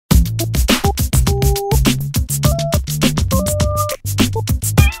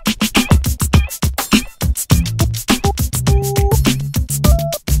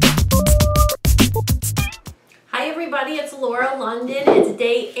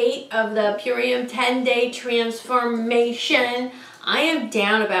8 of the Purium 10-day transformation. I am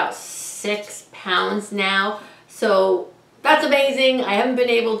down about 6 pounds now, so that's amazing. I haven't been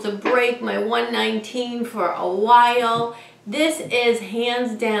able to break my 119 for a while. This is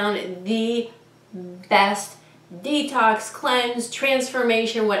hands down the best detox, cleanse,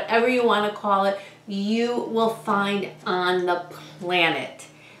 transformation, whatever you want to call it, you will find on the planet.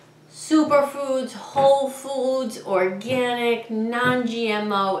 Superfoods, whole foods, organic,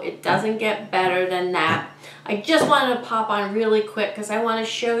 non-GMO, it doesn't get better than that. I just wanted to pop on really quick because I want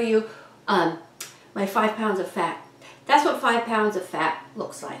to show you my 5 pounds of fat. That's what 5 pounds of fat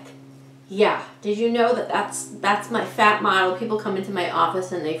looks like. Yeah, did you know that that's my fat model? People come into my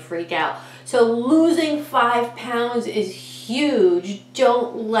office and they freak out. So losing 5 pounds is huge.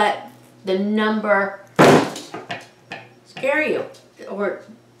 Don't let the number scare you, or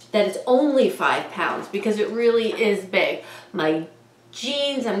that it's only 5 pounds, because it really is big. My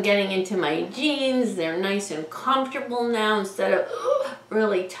jeans, I'm getting into my jeans. They're nice and comfortable now instead of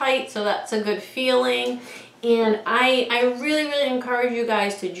really tight, so that's a good feeling. And I really, really encourage you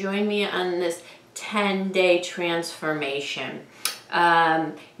guys to join me on this 10-day transformation.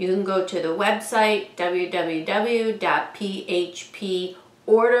 You can go to the website,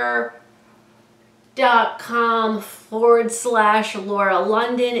 www.phporder.com/Laura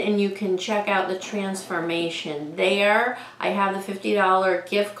London, and you can check out the transformation there. I have the $50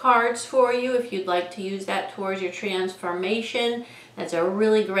 gift cards for you if you'd like to use that towards your transformation. That's a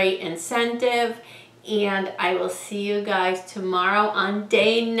really great incentive. And I will see you guys tomorrow on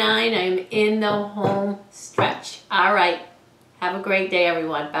day 9. I'm in the home stretch. All right. Have a great day,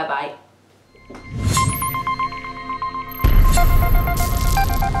 everyone. Bye-bye.